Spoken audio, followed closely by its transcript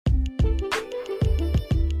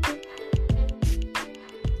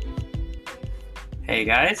Hey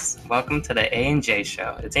guys, welcome to the A&J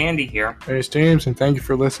show. It's Andy here. Hey, it's James, and thank you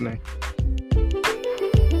for listening.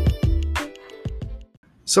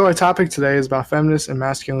 So our topic today is about feminism and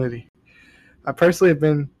masculinity. I personally have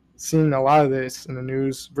been seeing a lot of this in the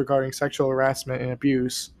news regarding sexual harassment and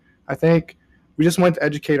abuse. I think we just want to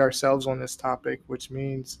educate ourselves on this topic, which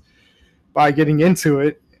means by getting into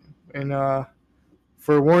it, and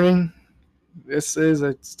for warning, this is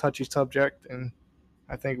a touchy subject, and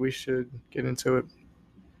I think we should get into it.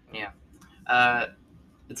 Yeah.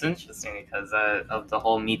 It's interesting because of the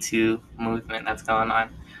whole Me Too movement that's going on.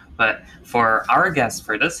 But for our guest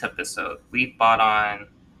for this episode, we brought on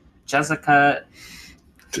Jessica.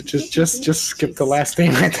 Just skip the last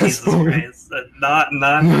name at this Jesus point. Christ.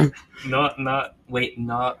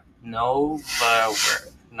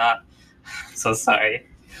 Not. So sorry.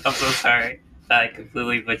 I'm so sorry that I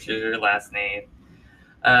completely butchered your last name.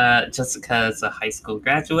 Jessica is a high school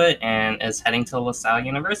graduate and is heading to LaSalle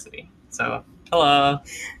University. So, hello.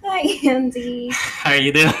 Hi, Andy. How are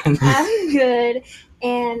you doing? I'm good.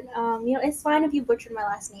 And, it's fine if you butchered my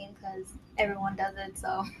last name because everyone does it,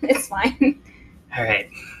 so it's fine. All right.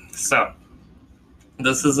 So,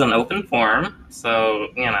 this is an open forum, so,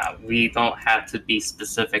 we don't have to be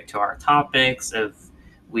specific to our topics. If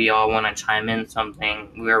we all want to chime in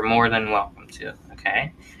something, we're more than welcome to,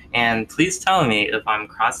 okay? And please tell me if I'm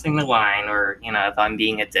crossing the line or, if I'm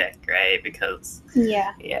being a dick, right? Because...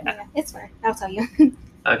 Yeah, it's fine. I'll tell you.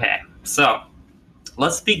 Okay, so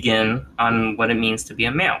let's begin on what it means to be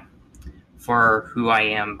a male. For who I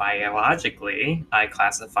am biologically, I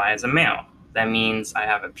classify as a male. That means I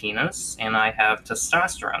have a penis and I have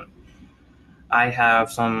testosterone. I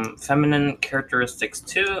have some feminine characteristics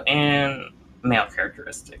too and male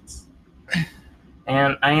characteristics.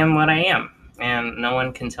 And I am what I am. And no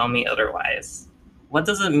one can tell me otherwise. What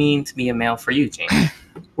does it mean to be a male for you, James?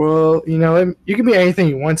 Well, you can be anything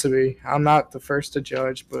you want to be. I'm not the first to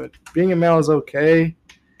judge, but being a male is okay.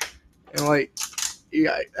 And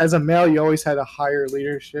as a male, you always had a higher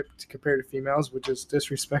leadership compared to females, which is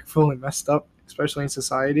disrespectful and messed up, especially in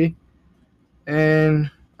society.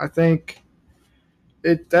 And I think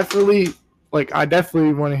it definitely, I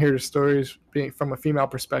definitely want to hear the stories being from a female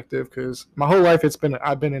perspective because my whole life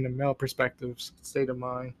I've been in a male perspective state of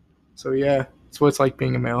mind. So yeah, it's what it's like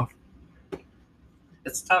being a male.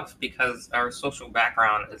 It's tough because our social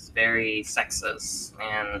background is very sexist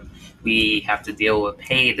and we have to deal with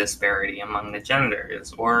pay disparity among the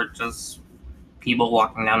genders or just people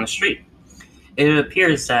walking down the street. It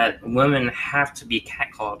appears that women have to be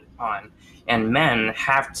catcalled on and men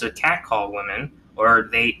have to catcall women or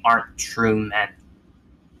they aren't true men.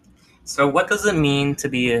 So what does it mean to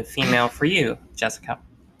be a female for you, Jessica?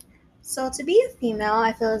 So to be a female,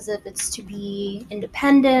 I feel as if it's to be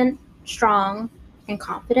independent, strong, and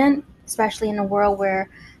confident, especially in a world where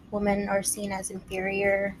women are seen as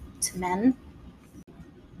inferior to men.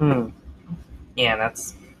 Yeah,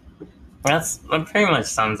 that pretty much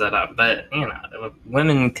sums it up. But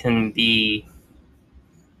women can be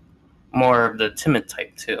more of the timid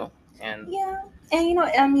type too. And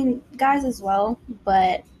guys as well.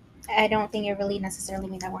 But I don't think it really necessarily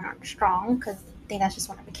means that we're not strong, because I think that's just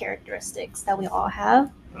one of the characteristics that we all have.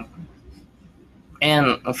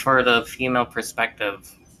 And for the female perspective,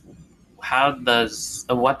 what does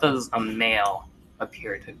a male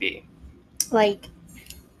appear to be?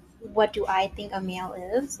 What do I think a male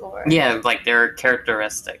is, or their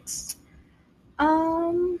characteristics? It's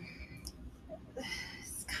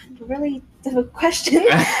kind of a really difficult question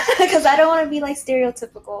because I don't want to be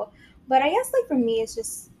stereotypical, but I guess for me it's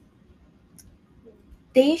just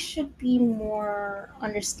they should be more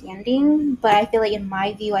understanding. But I feel in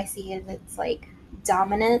my view, I see it as it's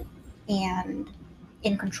dominant and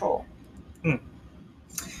in control.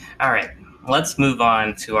 All right, let's move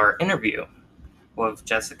on to our interview with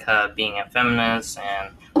Jessica being a feminist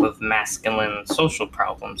and with masculine social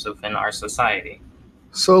problems within our society.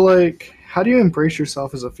 So, how do you embrace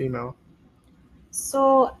yourself as a female?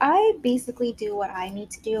 So I basically do what I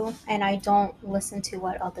need to do, and I don't listen to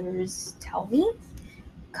what others tell me,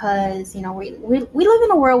 because we live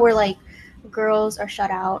in a world where girls are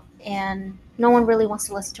shut out and no one really wants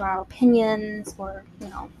to listen to our opinions, or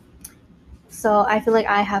so I feel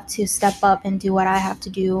I have to step up and do what I have to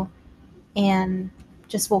do and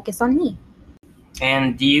just focus on me.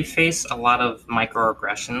 And do you face a lot of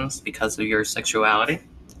microaggressions because of your sexuality?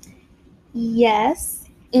 Yes,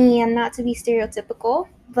 and not to be stereotypical,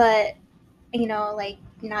 but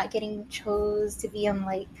not getting chose to be on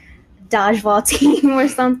dodgeball team or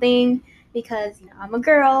something because I'm a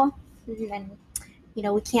girl and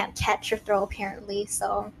we can't catch or throw apparently.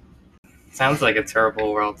 So sounds like a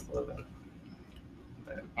terrible world to live in.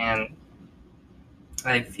 and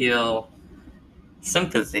I feel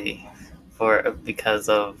sympathy because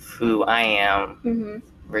of who I am Mm-hmm.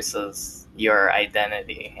 versus your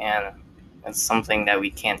identity, and it's something that we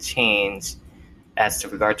can't change as to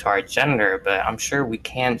regard to our gender, but I'm sure we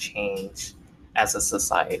can change as a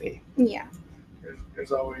society. Yeah.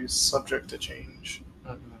 There's always subject to change.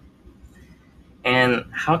 Mm-hmm. And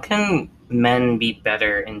how can men be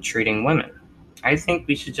better in treating women? I think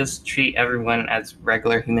we should just treat everyone as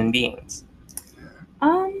regular human beings.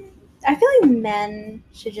 I feel like men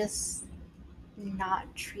should just not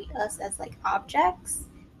treat us as like objects,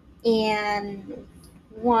 and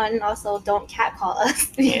one, also don't catcall us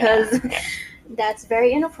because that's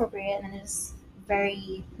very inappropriate and is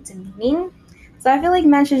very demeaning. So I feel like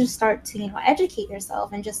men should just start to, educate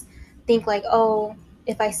yourself and just think like, oh,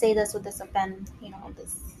 if I say this, would this offend,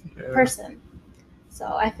 this person? So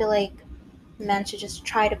I feel like men should just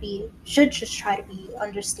try to be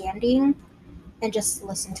understanding and just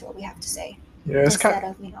listen to what we have to say. Yeah, it's instead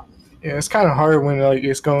of, Yeah, it's kind of hard when like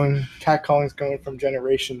catcalling's going from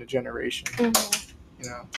generation to generation.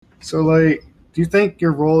 Mm-hmm. So like, do you think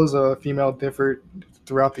your role as a female differed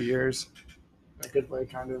throughout the years? In a good way,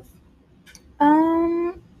 kind of.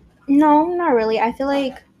 No, not really. I feel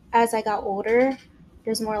like as I got older,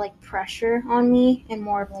 there's more like pressure on me and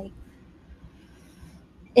more of like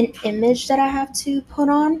an image that I have to put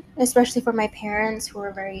on, especially for my parents who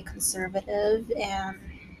are very conservative and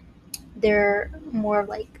they're more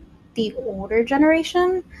like the older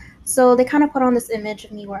generation. So they kind of put on this image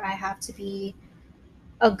of me where I have to be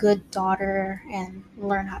a good daughter and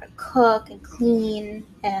learn how to cook and clean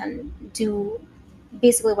and do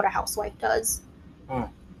basically what a housewife does.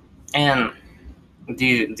 And do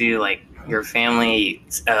you like your family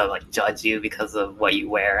like judge you because of what you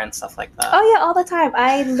wear and stuff like that? Oh yeah, all the time.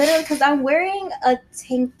 I literally, because I'm wearing a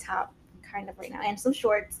tank top kind of right now and some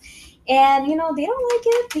shorts, and they don't like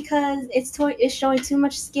it because it's showing too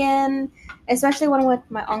much skin, especially when I'm with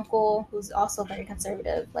my uncle who's also very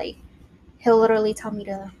conservative. Like he'll literally tell me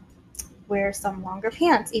to wear some longer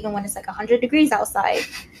pants even when it's like 100 degrees outside,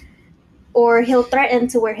 or he'll threaten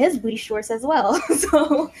to wear his booty shorts as well.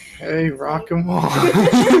 So hey, rock 'em all.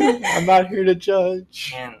 I'm not here to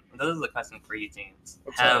judge. And this is a question for you, James.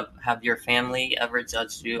 Have your family ever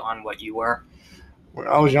judged you on what you wear? When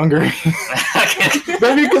I was younger,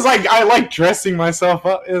 maybe because like I like dressing myself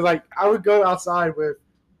up. It's like I would go outside with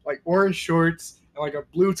like orange shorts and like a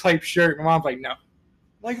blue type shirt. My mom's like, no. I'm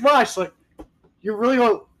like, why? She's like, you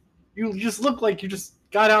just look like you just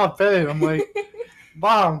got out of bed. I'm like,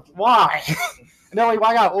 Mom, why? And then like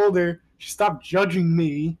when I got older, she stopped judging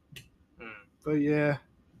me. But yeah,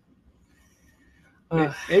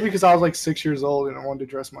 maybe because I was like 6 years old and I wanted to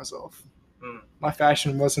dress myself. My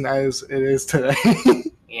fashion wasn't as it is today.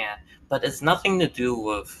 Yeah, but it's nothing to do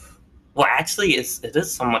with. Well, actually, it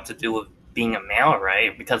is somewhat to do with being a male,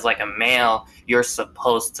 right? Because like a male, you're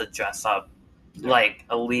supposed to dress up, like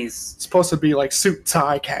at least it's supposed to be like suit,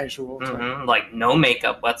 tie, casual. Mm-hmm, like no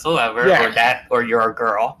makeup whatsoever, or you're a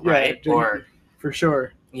girl, right? Dude, or for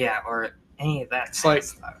sure. Yeah, or any of that. It's like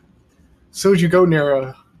as soon as you go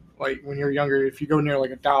near like when you're younger, if you go near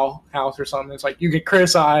like a doll house or something, it's like you get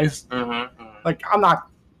criticized. Like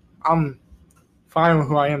I'm fine with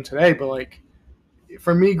who I am today, but like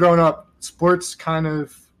for me growing up, sports kind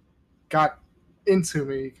of got into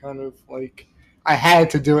me, kind of like I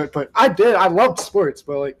had to do it, but I loved sports,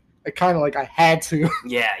 but like I kind of like I had to.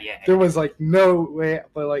 Yeah. There was like no way,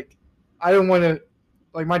 but like I didn't want to.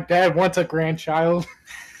 Like my dad wants a grandchild.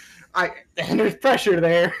 And there's pressure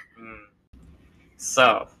there.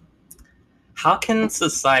 So, how can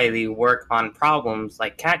society work on problems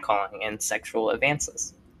like catcalling and sexual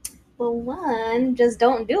advances? Well, one, just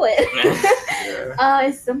don't do it.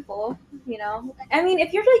 It's simple, I mean,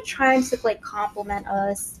 if you're like trying to like compliment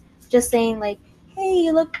us, just saying like, "Hey,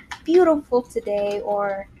 you look beautiful today,"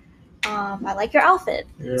 or "I like your outfit,"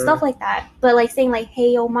 stuff like that. But like saying like,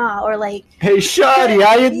 "Hey, yo, ma," or like, "Hey, shawty,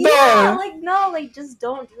 how you doing?" Yeah, like no, like just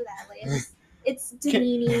don't do that. Like it's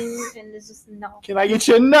demeaning and it's just no. Can I get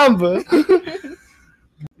your number?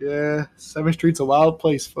 Yeah, 7th Street's a wild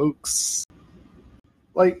place, folks.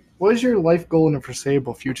 Like, what is your life goal in the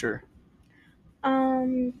foreseeable future?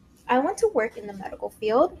 I want to work in the medical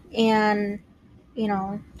field, and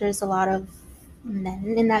there's a lot of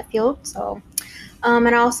men in that field. So, and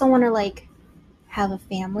I also want to like have a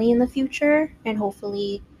family in the future, and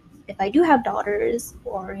hopefully, if I do have daughters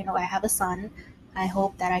or I have a son, I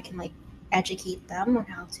hope that I can like educate them on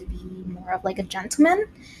how to be more of like a gentleman.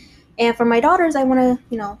 And for my daughters, I want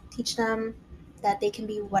to teach them that they can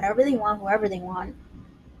be whatever they want, whoever they want.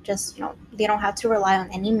 Just they don't have to rely on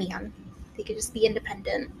any man. they could just be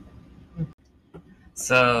independent.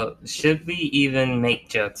 So, should we even make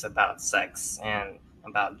jokes about sex and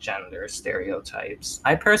about gender stereotypes?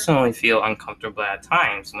 I personally feel uncomfortable at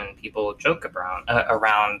times when people joke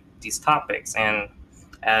around these topics, and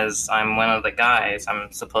as I'm one of the guys,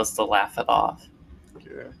 I'm supposed to laugh it off.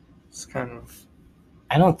 Yeah, it's kind of.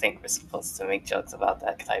 I don't think we're supposed to make jokes about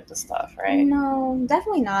that type of stuff, right? No,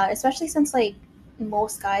 definitely not. Especially since like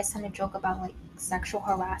most guys tend to joke about like sexual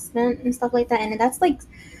harassment and stuff like that, and that's like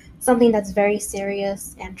something that's very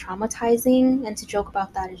serious and traumatizing. And to joke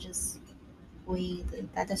about that is just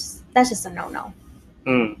that's just a no-no.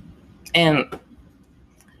 And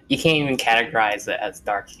you can't even categorize it as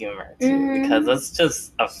dark humor too, because it's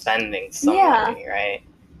just offending somebody, right?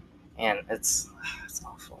 And it's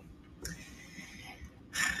awful.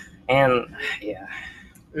 And yeah,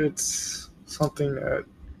 it's something that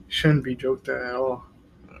shouldn't be joked at all.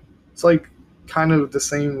 It's like kind of the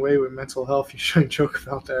same way with mental health. You shouldn't joke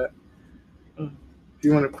about that. If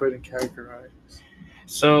you want to put and categorize.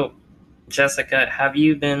 So, Jessica, have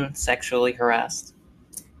you been sexually harassed?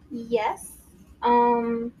 Yes.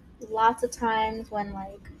 Lots of times when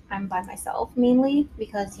like I'm by myself, mainly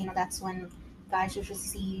because that's when guys usually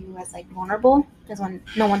see you as like vulnerable, is when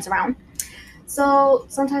no one's around. So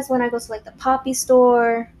sometimes when I go to like the poppy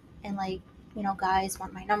store and like guys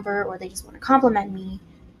want my number or they just want to compliment me,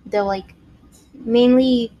 they'll like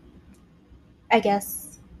mainly, I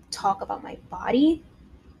guess, talk about my body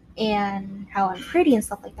and how I'm pretty and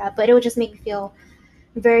stuff like that. But it would just make me feel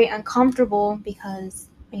very uncomfortable because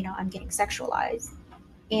I'm getting sexualized.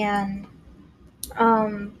 And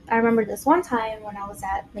I remember this one time when I was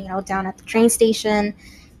at down at the train station,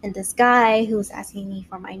 and this guy who was asking me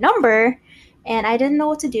for my number, and I didn't know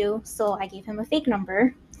what to do, so I gave him a fake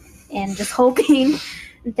number and just hoping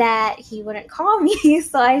that he wouldn't call me.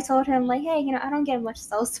 So I told him like, hey, I don't get much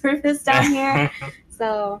cell service down here,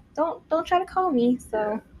 so don't try to call me.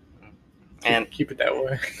 So and keep it that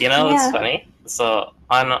way. It's funny. So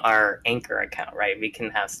on our Anchor account, right, we can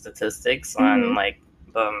have statistics on like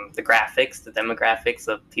the graphics, the demographics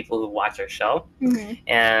of people who watch our show,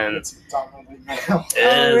 and it's dominantly male.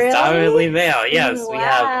 It is dominantly male. Yes, Wow. we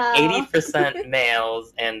have 80%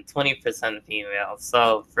 males and 20% females.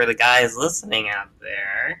 So for the guys listening out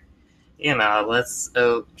there, let's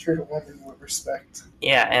treat a woman with respect.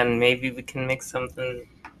 Yeah, and maybe we can make something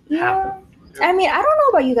happen. I mean, I don't know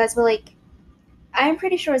about you guys, but like, I'm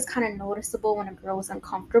pretty sure it's kind of noticeable when a girl is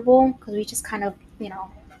uncomfortable because we just kind of,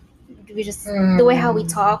 the way how we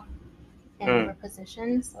talk and our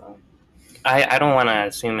position. So I don't want to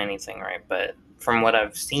assume anything, right? But from what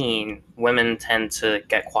I've seen, women tend to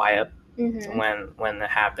get quiet when it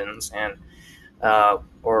happens, and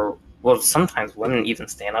sometimes women even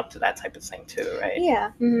stand up to that type of thing too, right?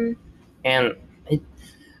 Yeah. And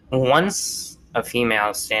once a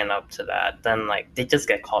female stand up to that, then like they just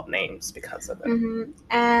get called names because of it.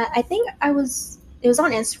 I think it was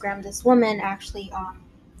on Instagram. This woman actually,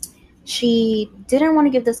 she didn't want to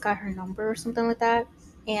give this guy her number or something like that,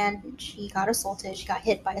 and she got assaulted. She got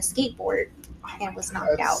hit by a skateboard and was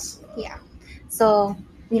knocked out. Yeah. So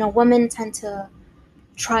women tend to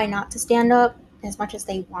try not to stand up as much as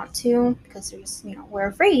they want to because they're just we're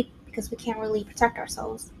afraid because we can't really protect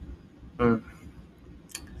ourselves.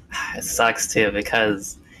 It sucks too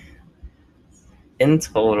because in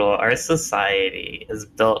total our society is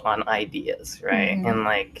built on ideas, right? And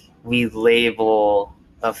like we label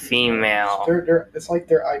a female, it's like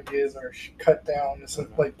their ideas are cut down. It's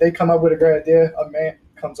like they come up with a great idea, a man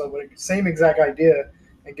comes up with the same exact idea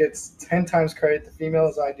and gets 10 times credit. The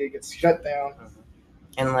female's idea gets shut down.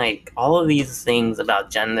 And like all of these things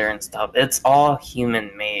about gender and stuff, it's all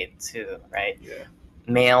human made too, right? Yeah.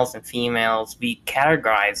 Males and females, we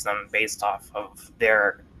categorize them based off of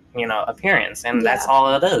their appearance, and that's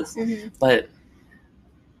all it is. But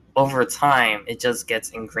over time it just gets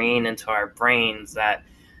ingrained into our brains that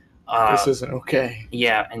this isn't okay.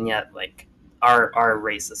 Yeah, and yet like our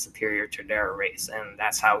race is superior to their race, and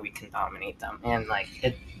that's how we can dominate them. And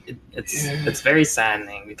like it's very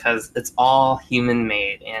saddening because it's all human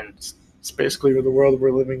made, and it's basically the world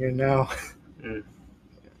we're living in now.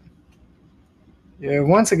 Yeah,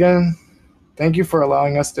 once again, thank you for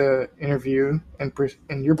allowing us to interview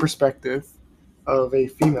and your perspective of a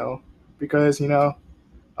female, because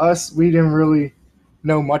us, we didn't really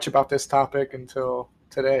know much about this topic until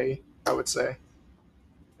today, I would say.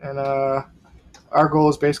 And our goal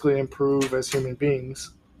is basically to improve as human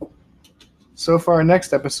beings. So for our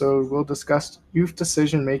next episode, we'll discuss youth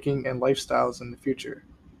decision making and lifestyles in the future.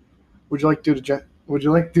 Would you like to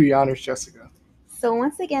do the honors, Jessica? So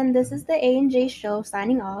once again, this is the A&J Show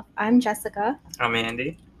signing off. I'm Jessica. I'm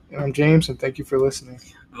Andy. And I'm James, and thank you for listening.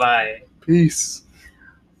 Bye. Peace.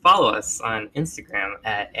 Follow us on Instagram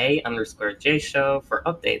at @A_J show for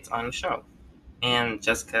updates on the show. And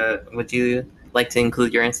Jessica, would you like to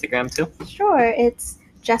include your Instagram too? Sure, it's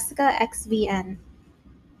Jessica XVN.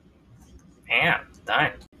 Yeah,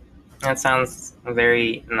 done. That sounds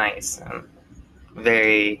very nice and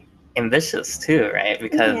very ambitious too, right?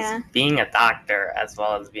 Because being a doctor as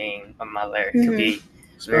well as being a mother could be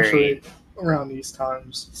Especially very around these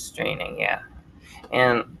times. straining, yeah.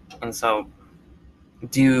 And so,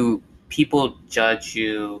 do people judge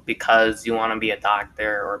you because you want to be a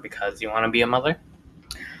doctor or because you want to be a mother?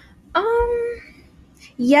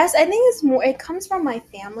 Yes, I think it's more. It comes from my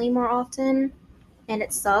family more often, and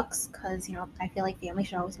it sucks because I feel like family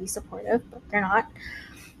should always be supportive, but they're not.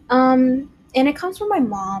 And it comes from my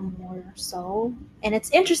mom more so, and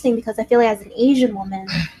it's interesting because I feel like as an Asian woman,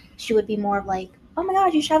 she would be more of like, oh my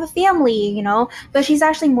god, you should have a family, but she's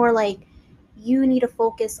actually more like, you need to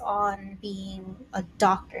focus on being a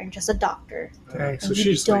doctor and just a doctor. Dang, so she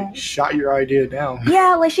just like shot your idea down.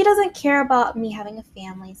 Yeah, like she doesn't care about me having a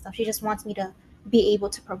family and stuff. She just wants me to be able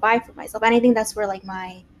to provide for myself. And I think that's where like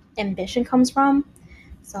my ambition comes from.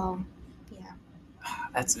 So, yeah.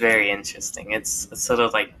 That's very interesting. It's sort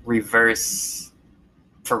of like reverse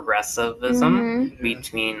progressivism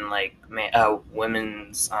between like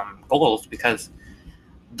women's goals, because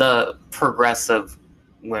the progressive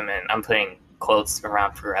women, I'm putting quotes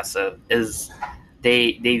around progressive, is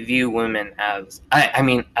they view women as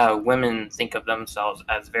women think of themselves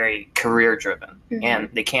as very career driven, and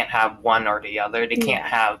they can't have one or the other. They can't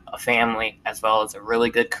have a family as well as a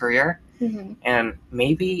really good career, and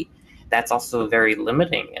maybe that's also very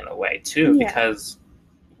limiting in a way too, because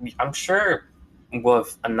I'm sure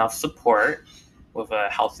with enough support, with a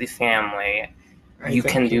healthy family, you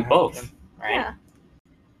can do both, right? Yeah.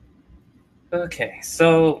 Okay,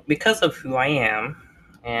 so because of who I am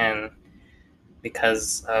and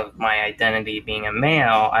because of my identity being a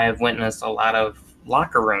male, I have witnessed a lot of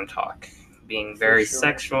locker room talk, being very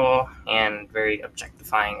sexual and very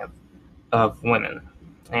objectifying of women.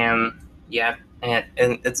 And and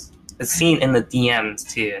it's seen in the DMs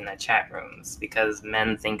too, in the chat rooms, because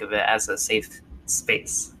men think of it as a safe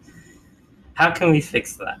space. How can we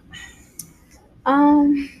fix that?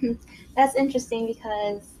 That's interesting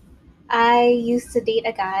because I used to date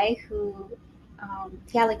a guy who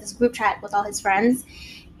he had like this group chat with all his friends,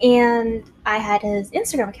 and I had his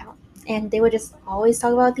Instagram account, and they would just always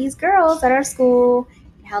talk about these girls at our school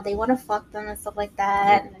and how they want to fuck them and stuff like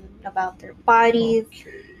that, and about their bodies.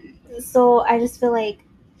 So I just feel like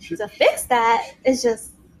to fix that is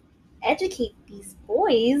just educate these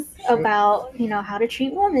boys about how to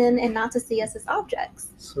treat women and not to see us as objects.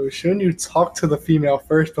 So shouldn't you talk to the female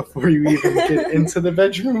first before you even get into the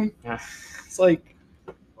bedroom? It's like,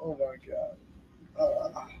 oh my god,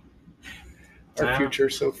 our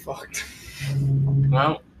future's so fucked.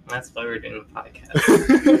 Well, that's why we're doing the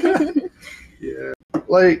podcast. Yeah,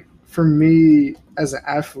 like for me as an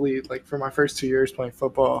athlete, like for my first 2 years playing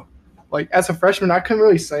football, like as a freshman I couldn't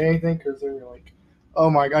really say anything because they were like, oh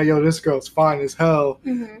my god, yo, this girl's fine as hell,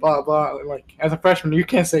 blah blah. Like as a freshman you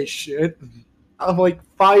can't say shit. I'm like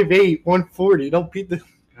 5'8", 140, don't beat the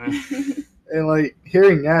and like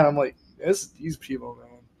hearing that I'm like, these people,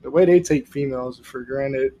 man, the way they take females for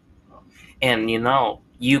granted. And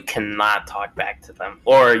you cannot talk back to them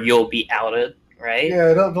or you'll be outed, right?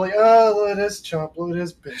 Yeah, they'll be like, oh, look at this chump, look at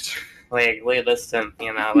this bitch. Like, look at this simp,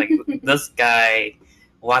 like this guy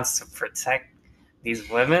wants to protect these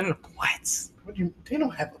women. What do you? They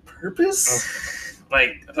don't have a purpose.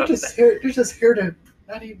 Like they're just here. They're just here to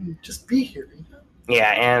not even just be here.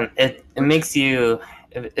 Yeah, and it makes you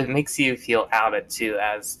feel outed too,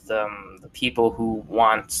 as the people who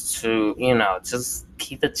want to just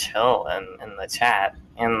keep it chill in the chat,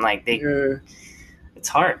 and like it's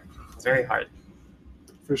hard. It's very hard.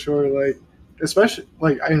 For sure, like especially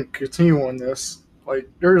like I can continue on this. Like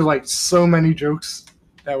there's like so many jokes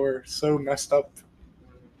that were so messed up,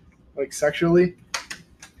 like sexually.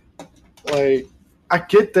 Like I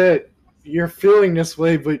get that you're feeling this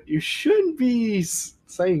way, but you shouldn't be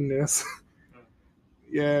saying this.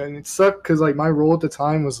 Yeah, and it sucked because like my role at the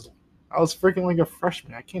time was I was freaking like a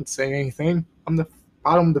freshman. I can't say anything. I'm the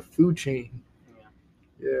bottom of the food chain.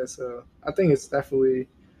 Yeah, so I think it's definitely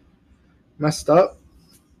messed up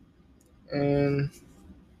and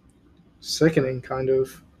sickening, kind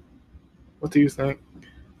of. What do you think?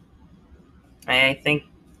 I think,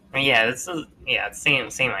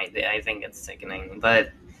 same idea. I think it's sickening,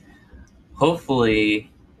 but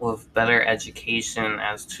hopefully with better education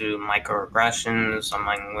as to microaggressions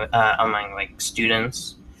among like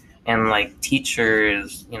students, and like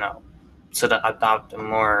teachers, should adopt a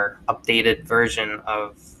more updated version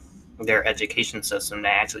of their education system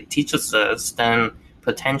that actually teaches this, then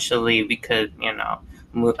potentially we could,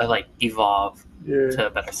 evolve to a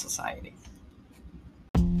better society.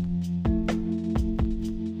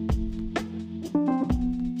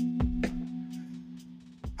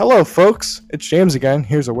 Hello, folks. It's James again.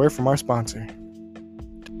 Here's a word from our sponsor.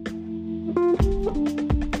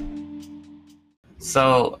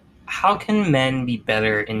 So, how can men be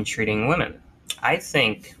better in treating women? I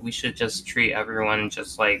think we should just treat everyone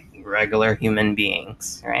just like regular human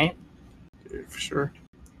beings, right? Yeah, for sure.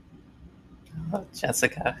 Oh,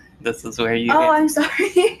 Jessica, this is where you. Oh, I'm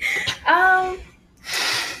sorry.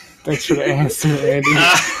 Thanks for the answer, Andy.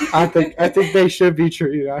 I think they should be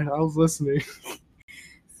treated. I was listening.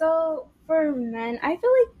 So for men, I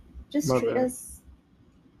feel like just treat us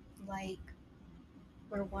like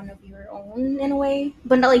we're one of your own in a way,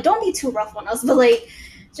 but not like don't be too rough on us. But like,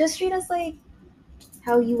 just treat us like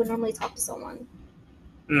how you would normally talk to someone.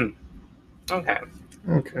 Okay.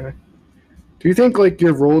 Do you think like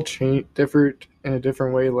your role differed in a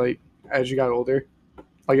different way, like as you got older,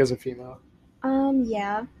 like as a female?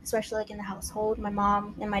 Yeah, especially like in the household. My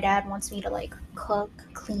mom and my dad wants me to like cook,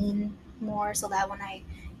 clean more, so that when I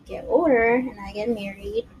get older and I get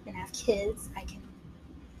married and have kids, I can,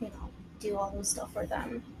 do all those stuff for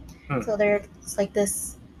them. So there's like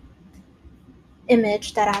this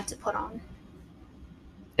image that I have to put on.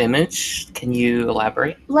 Image? Can you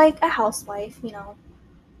elaborate? Like a housewife,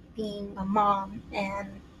 being a mom and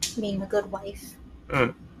being a good wife.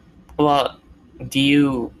 Well, do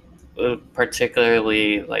you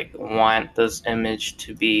particularly like want this image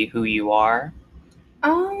to be who you are?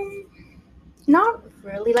 Not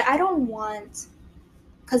really. Like I don't want,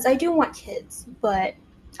 because I do want kids, but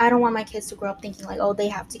I don't want my kids to grow up thinking like, oh, they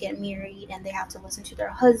have to get married and they have to listen to their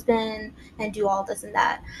husband and do all this and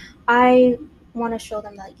that. I want to show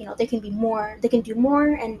them that, they can be more, they can do more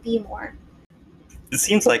and be more. It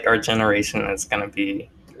seems like our generation is going to be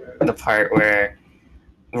the part where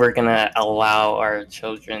we're going to allow our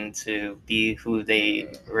children to be who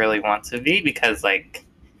they really want to be, because like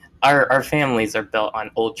our families are built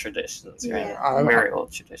on old traditions, right? Yeah. Very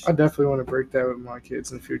old traditions. I definitely want to break that with my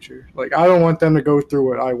kids in the future. Like, I don't want them to go through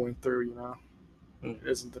what I went through, It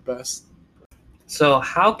isn't the best. So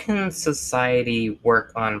how can society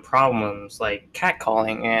work on problems like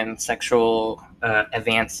catcalling and sexual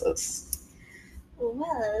advances?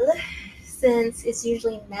 Well, since it's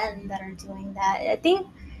usually men that are doing that, I think,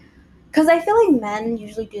 because I feel like men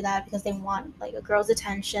usually do that because they want like a girl's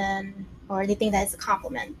attention or they think that it's a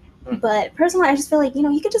compliment. But personally, I just feel like,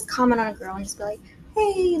 you could just comment on a girl and just be like,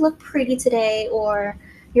 hey, you look pretty today, or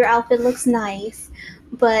your outfit looks nice.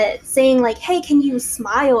 But saying like, hey, can you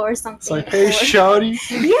smile or something? It's like, hey, shawty.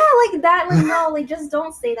 Yeah, like that. Like, no, like just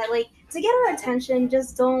don't say that. Like, to get her attention,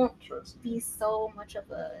 just don't be so much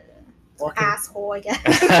of a asshole, I guess.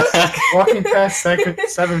 Walking past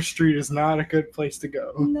 7th Street is not a good place to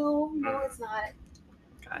go. No, it's not.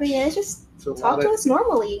 Gosh. But yeah, it's just talk to us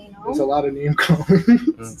normally, There's a lot of name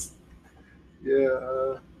calling.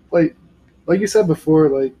 Yeah, like you said before,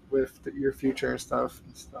 like with your future and stuff.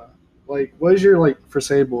 Like, what is your like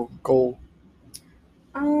foreseeable goal?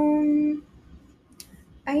 I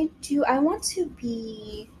want to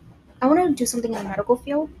do something in the medical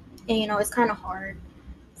field, and it's kind of hard,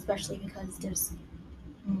 especially because there's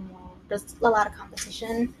a lot of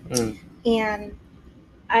competition, and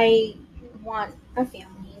I want a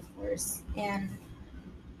family, of course, and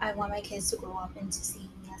I want my kids to grow up and to see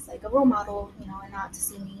me as like a role model, and not to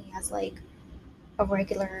see me as like a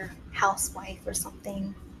regular housewife or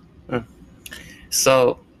something.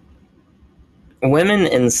 So women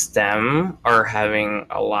in STEM are having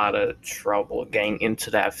a lot of trouble getting into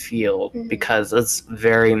that field because it's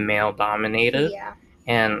very male dominated. Yeah.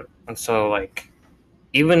 And so like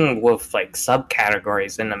even with like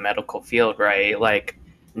subcategories in the medical field, right? Like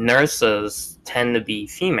nurses tend to be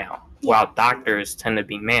female, while doctors tend to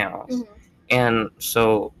be males. And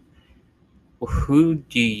so who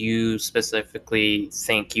do you specifically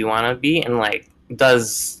think you want to be? And like,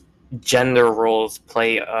 does gender roles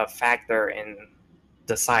play a factor in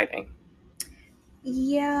deciding?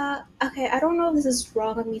 Yeah, okay, I don't know if this is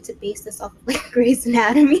wrong of me to base this off of like Grey's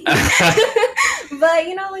Anatomy. But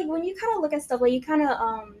like when you kind of look at stuff, like you kind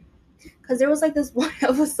of because there was like this one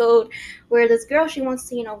episode where this girl, she wants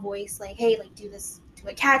to voice like, hey, like do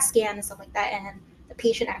a CAT scan and stuff like that, and the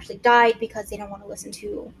patient actually died because they didn't want to listen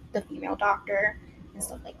to the female doctor and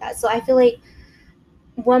stuff like that. So I feel like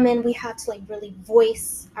women, we have to like really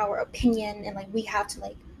voice our opinion, and like we have to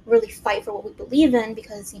like really fight for what we believe in,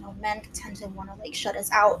 because men tend to want to like shut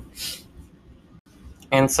us out.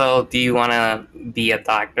 And so, do you want to be a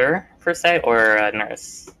doctor per se or a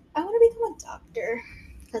nurse? I want to become a doctor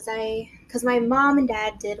because my mom and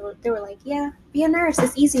dad they were like, yeah, be a nurse,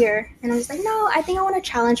 it's easier. And I was like, no, I think I want to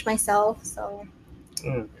challenge myself. So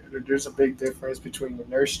There's a big difference between the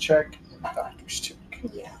nurse check and the doctor's check.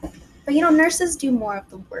 yeah, but nurses do more of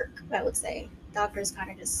the work, I would say. Doctors kind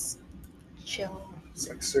of just chill. It's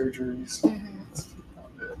like surgeries.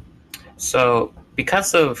 So,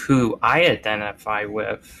 because of who I identify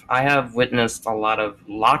with, I have witnessed a lot of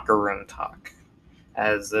locker room talk,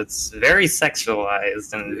 as it's very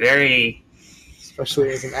sexualized and very... Especially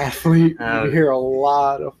as an athlete, you hear a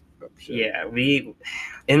lot of shit. Yeah,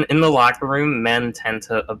 in the locker room, men tend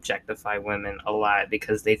to objectify women a lot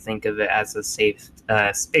because they think of it as a safe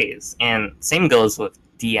space. And same goes with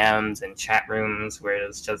DMs and chat rooms where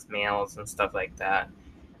it's just males and stuff like that.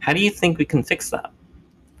 How do you think we can fix that?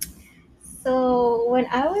 So when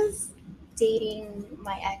I was dating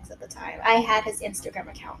my ex at the time, I had his Instagram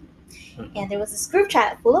account. And there was this group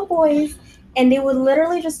chat full of boys, and they would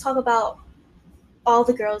literally just talk about all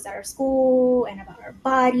the girls at our school and about our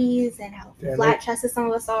bodies and how flat-chested some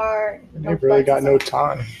of us are. And they really got no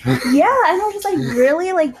time. Yeah, and I was just like,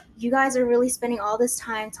 really? Like, you guys are really spending all this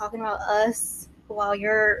time talking about us while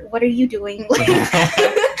what are you doing? Like,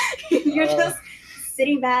 you're just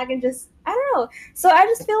sitting back and just, I don't know. So I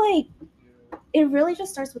just feel like it really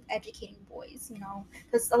just starts with educating boys,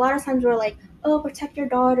 because a lot of times we're like, oh, protect your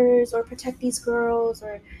daughters or protect these girls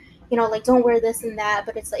or, like don't wear this and that.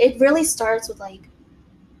 But it's like, it really starts with like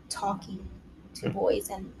talking to boys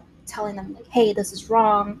and telling them like, hey, this is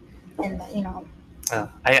wrong. And,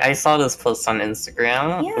 I saw this post on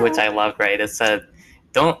Instagram, which I love, right? It said,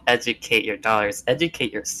 don't educate your daughters,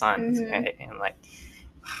 educate your sons, right? And like,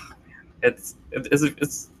 it's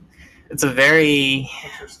a very...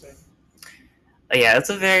 Interesting. Yeah, it's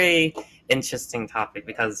a very interesting topic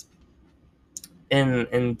because in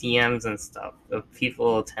DMs and stuff,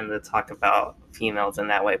 people tend to talk about females in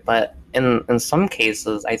that way. But in some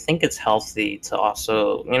cases, I think it's healthy to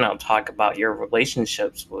also, talk about your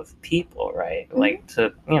relationships with people, right? Mm-hmm. Like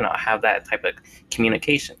to, have that type of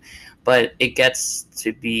communication. But it gets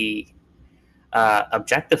to be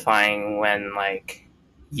objectifying when, like,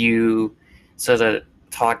 you sort of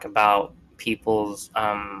talk about people's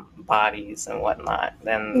bodies and whatnot,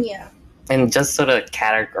 and just sort of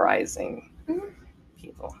categorizing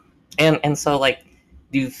people. And so, like,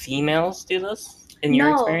 do females do this in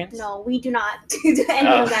your experience? No, we do not do any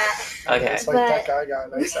of that. Okay. It's like that guy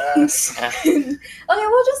got a nice ass. Okay,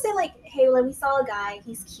 we'll just say like, hey, like we saw a guy,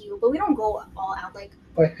 he's cute, but we don't go all out like,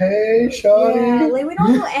 hey, shawty. Yeah, like we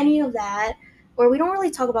don't do any of that, or we don't really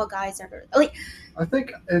talk about guys ever. Like, I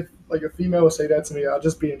think if like a female would say that to me, I'll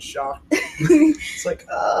just be in shock. It's like,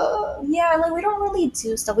 yeah, like we don't really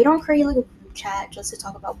do stuff. We don't create like a group chat just to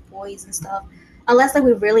talk about boys and stuff. Unless like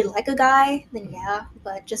we really like a guy, then yeah.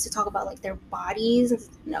 But just to talk about like their bodies,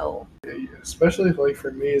 no. Yeah, especially like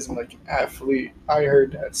for me as like athlete, I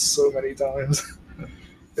heard that so many times.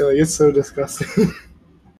 Yeah, like it's so disgusting.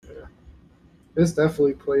 Yeah. This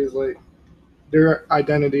definitely plays like their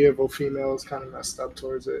identity of a female is kind of messed up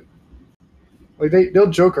towards it. Like they'll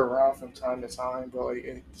joke around from time to time, but like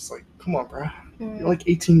it's like, come on, bro, you're like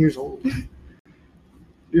 18 years old.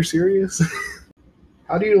 You're serious?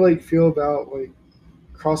 How do you like feel about like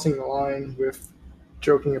crossing the line with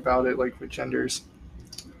joking about it, like with genders?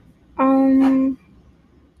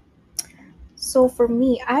 So for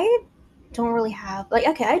me, I don't really have like,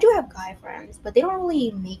 okay, I do have guy friends, but they don't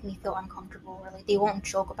really make me feel uncomfortable, or like they won't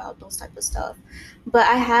joke about those type of stuff. But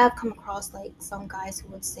I have come across like some guys who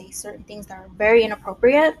would say certain things that are very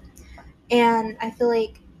inappropriate, and I feel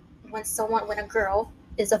like when a girl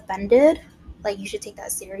is offended, like you should take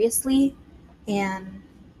that seriously. And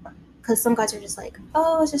because some guys are just like,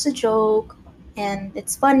 oh, it's just a joke and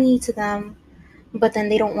it's funny to them, but then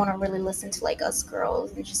they don't want to really listen to like us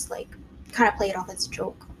girls and just like kind of play it off as a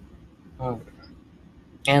joke.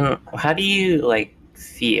 And how do you like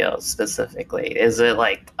feel specifically? Is it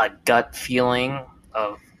like a gut feeling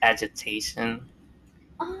of agitation?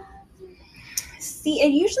 See,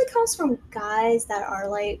 it usually comes from guys that are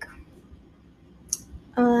like,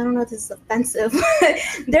 I don't know if this is offensive.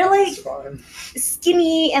 They're like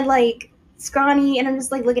skinny and like scrawny, and I'm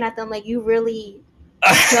just like looking at them like, you really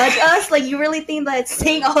judge us? Like you really think that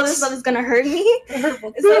saying all this stuff is gonna hurt me? So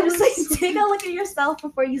I'm just like, take a look at yourself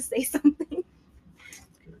before you say something.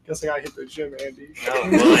 Guess I gotta hit the gym, Andy. Oh, I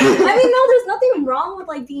mean, no, there's nothing wrong with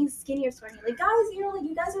like being skinny or scrawny. Like guys, like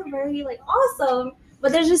you guys are very like awesome.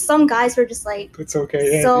 But there's just some guys who are just like It's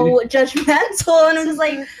okay, so Andy. judgmental, and I'm just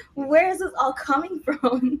like, where is this all coming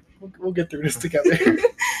from? We'll get through this together.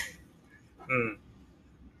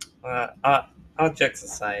 Objects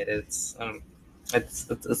aside, it's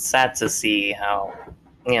sad to see how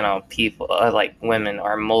people like women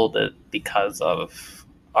are molded because of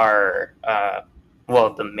our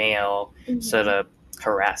the male sort of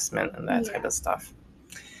harassment and that type of stuff.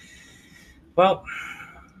 Well,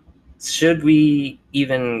 should we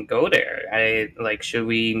even go there? Should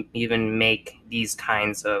we even make these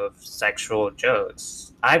kinds of sexual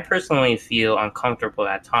jokes? I personally feel uncomfortable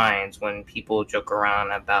at times when people joke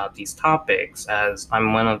around about these topics, as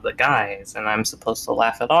I'm one of the guys and I'm supposed to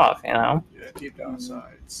laugh it off, Yeah, deep down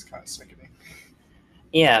inside, it's kind of sickening.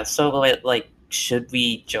 Yeah, so should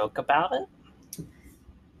we joke about it?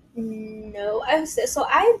 No, I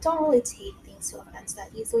don't really take things to offense that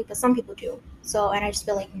easily, but some people do. So, and I just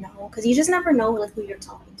feel like no, because you just never know like who you're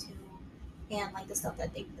talking to, and like the stuff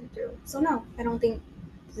that they've been through. So no, I don't think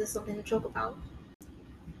this is something to joke about.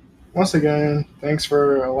 Once again, thanks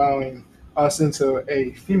for allowing us into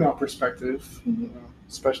a female perspective,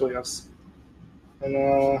 especially us,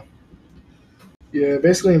 and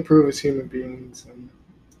basically improve as human beings. And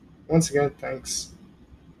once again, thanks.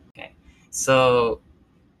 Okay, so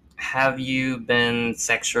have you been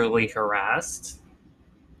sexually harassed,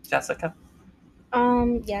 Jessica?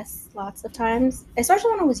 Yes, lots of times,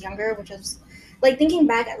 especially when I was younger, which is like thinking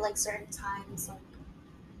back at like certain times,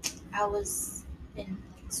 like I was in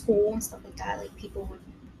like school and stuff like that, like people would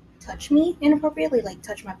touch me inappropriately, like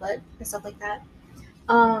touch my butt and stuff like that.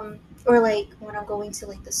 Or like when I'm going to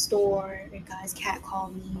like the store and guys catcall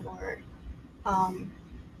me, or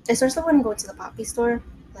especially when I'm going to the poppy store,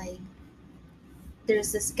 like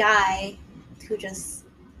there's this guy who just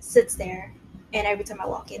sits there, and every time I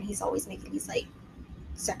walk in, he's always making these like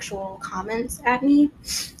sexual comments at me.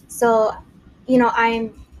 So,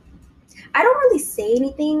 I don't really say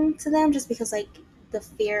anything to them just because like the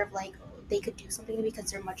fear of like they could do something to me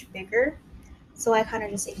because they're much bigger. So I kind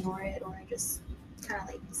of just ignore it, or I just kind of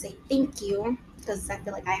like say thank you because I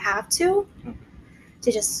feel like I have to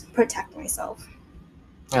just protect myself.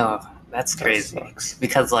 Oh, that's crazy.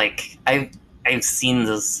 Because like I've seen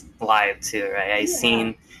this live too, right? I've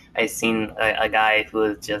seen a guy who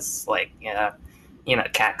was just like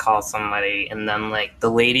catcall somebody, and then like the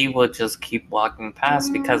lady would just keep walking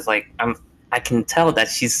past because like I can tell that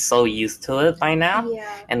she's so used to it by now,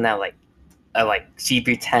 and that like she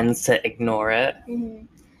pretends to ignore it.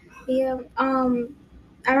 Yeah.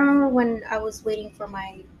 I remember when I was waiting for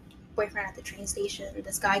my boyfriend at the train station,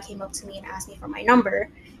 this guy came up to me and asked me for my number,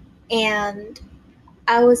 and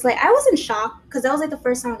I was in shock because that was like the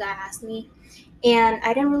first time a guy asked me, and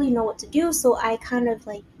I didn't really know what to do, so I kind of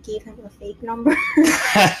like gave him a fake number.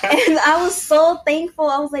 And I was so thankful.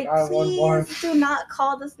 I was like, please do not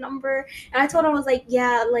call this number. And I told him, I was like,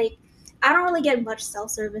 yeah, like I don't really get much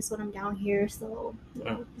self-service when I'm down here, so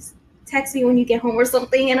just text me when you get home or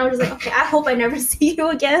something. And I was just like, okay, I hope I never see you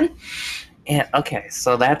again. And okay,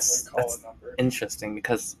 so that's interesting,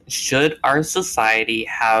 because should our society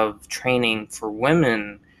have training for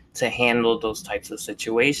women to handle those types of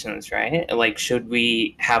situations, right? Like, should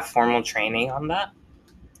we have formal training on that?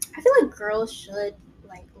 I feel like girls should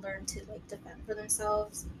like learn to like defend for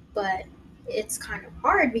themselves, but it's kind of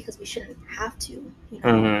hard because we shouldn't have to,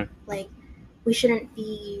 like we shouldn't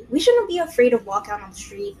be afraid to walk out on the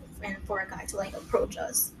street and for a guy to like approach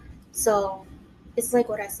us. So it's like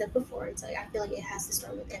what I said before. It's like I feel like it has to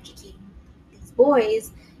start with educating these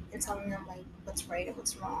boys and telling them like what's right and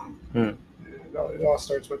what's wrong. It all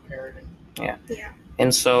starts with parenting. Yeah.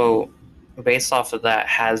 And so, based off of that,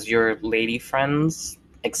 has your lady friends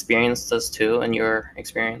experienced this too in your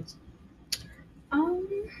experience?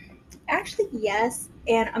 Actually, yes.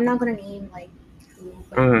 And I'm not gonna name like who,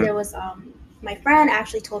 but there was my friend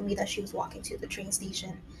actually told me that she was walking to the train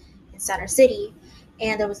station in Center City,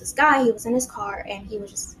 and there was this guy. He was in his car and he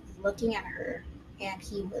was just looking at her, and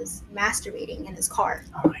he was masturbating in his car.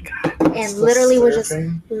 Oh my god! And literally was just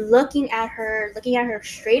looking at her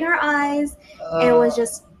straight in her eyes, and was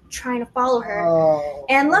just trying to follow her.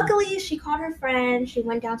 And luckily, she called her friend. She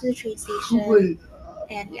went down to the train station,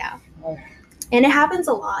 and and it happens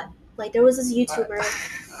a lot. Like there was this YouTuber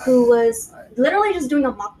who was literally just doing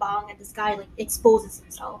a mukbang, and this guy like exposes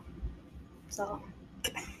himself. So.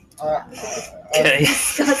 Okay.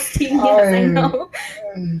 Disgusting. Yes, I know.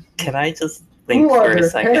 Can I just think for a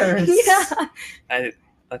second? Yeah. I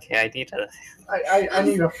need to. I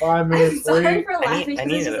need a 5 minute break. Sorry for laughing. I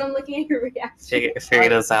need I'm looking at your reaction. Figure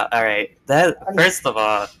this out. All right. First of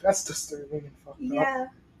all, that's disturbing and fucked up. Yeah.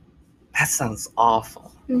 That sounds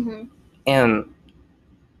awful. Mm-hmm. And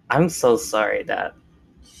I'm so sorry that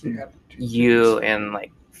you and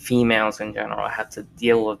like females in general have to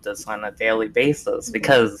deal with this on a daily basis,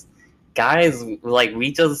 because guys, like,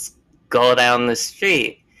 we just go down the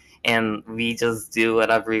street and we just do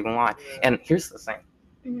whatever we want. And here's the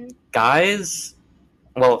thing. Guys,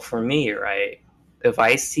 well, for me, right, if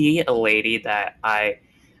I see a lady that I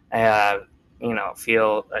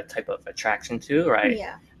feel a type of attraction to, right,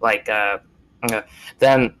 like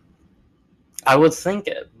then I would think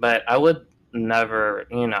it, but I would never,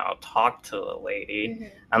 talk to a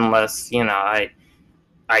lady unless,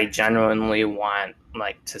 I genuinely want,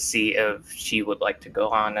 like, to see if she would like to go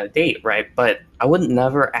on a date, right? But I would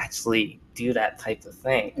never actually do that type of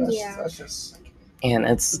thing. That's just... And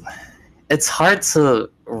it's hard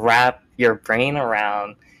to wrap your brain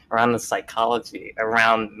around the psychology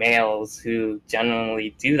around males who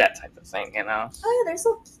genuinely do that type of thing, Oh yeah, there's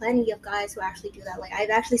so plenty of guys who actually do that. Like, I've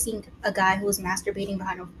actually seen a guy who was masturbating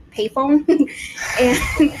behind a payphone, and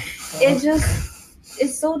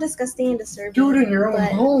it's so disgusting and disturbing. Do it in your own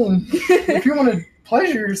home if you want to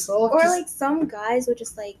pleasure yourself. Or like some guys would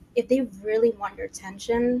just, like, if they really want your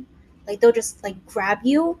attention, like, they'll just, like, grab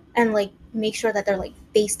you and, like, make sure that they're, like,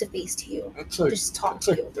 face to face to you. Just talk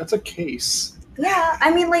to you. That's a case. Yeah, I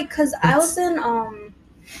mean, like, because I was in,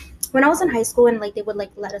 when I was in high school and, like, they would, like,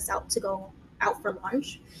 let us out to go out for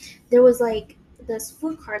lunch, there was, like, this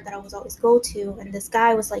food cart that I was always go to, and this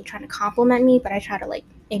guy was, like, trying to compliment me, but I tried to, like,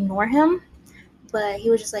 ignore him, but he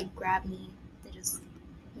would just, like, grab me and just,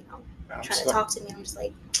 try to talk to me. I'm just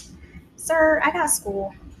like, sir, I got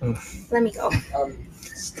school. Let me go.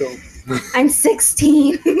 I'm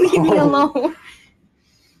 16. Leave me alone.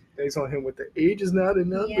 They told him with the age is not a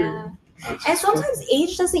number. Yeah. And sometimes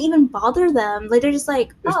age doesn't even bother them. Like, they're just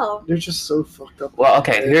like, They're just so fucked up. Well,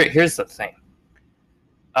 okay, here's the thing.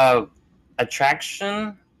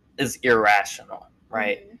 Attraction is irrational,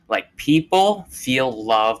 right? Like, people feel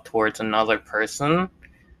love towards another person.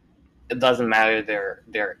 It doesn't matter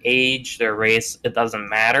their age, their race, it doesn't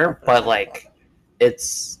matter. But, like,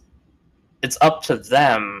 it's up to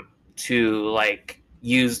them to, like,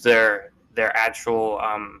 use their actual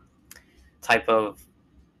type of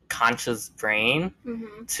conscious brain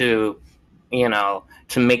to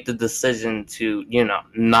make the decision to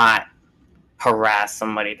not harass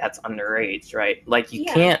somebody that's underage, right? Like, you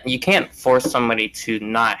can't force somebody to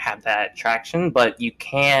not have that attraction, but you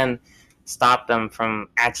can stop them from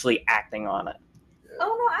actually acting on it.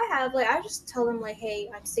 Oh no, I have. Like, I just tell them, like, hey,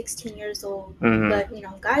 I'm 16 years old, but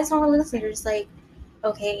guys don't really listen. They're just like,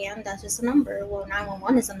 okay, and that's just a number. Well,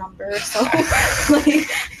 911 is a number, so like,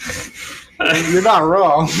 you're not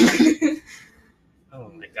wrong. Oh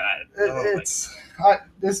my god!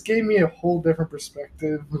 This gave me a whole different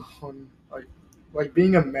perspective on like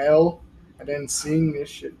being a male, and then seeing this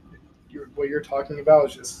shit. What you're talking about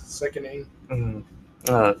is just sickening.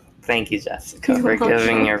 Thank you, Jessica, for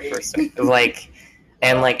giving your perspective. Like,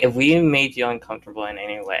 and like, if we made you uncomfortable in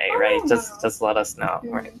any way, right? Just let us know,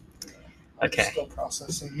 right? Okay. I'm still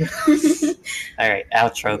processing. All right,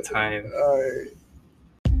 outro time. All right.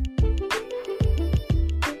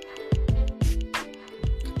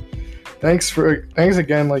 Thanks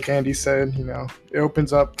again, like Andy said, it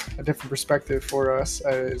opens up a different perspective for us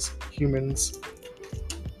as humans.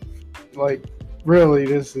 Like, really,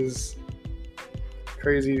 this is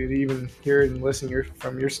crazy to even hear and listen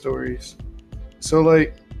from your stories. So,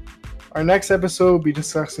 like, our next episode will be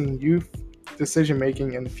discussing youth decision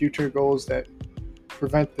making and the future goals that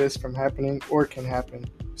prevent this from happening or can happen.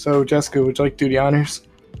 So, Jessica, would you like to do the honors?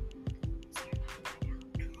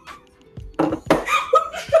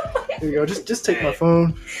 Here you go. Just take my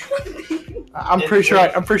phone. I'm pretty sure I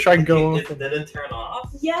can go on. Did it turn off?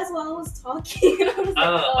 Yes, while I was talking.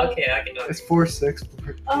 Okay. I can go. It's 4-6.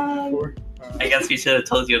 4. I guess we should have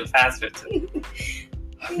told you the faster too.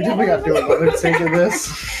 We definitely got to do another take of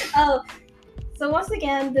this. So once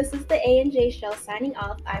again, this is the A&J Show signing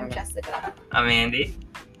off. I'm Jessica. I'm Andy.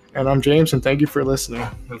 And I'm James, and thank you for listening.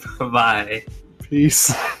 Bye.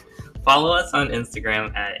 Peace. Follow us on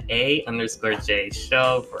Instagram at @A_J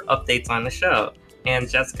Show for updates on the show. And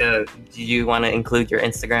Jessica, do you want to include your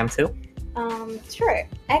Instagram too? Sure.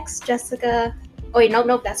 Jessica. Oh wait,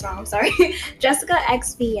 nope, that's wrong. I'm sorry. Jessica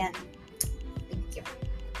XVN. Thank you.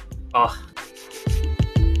 Oh.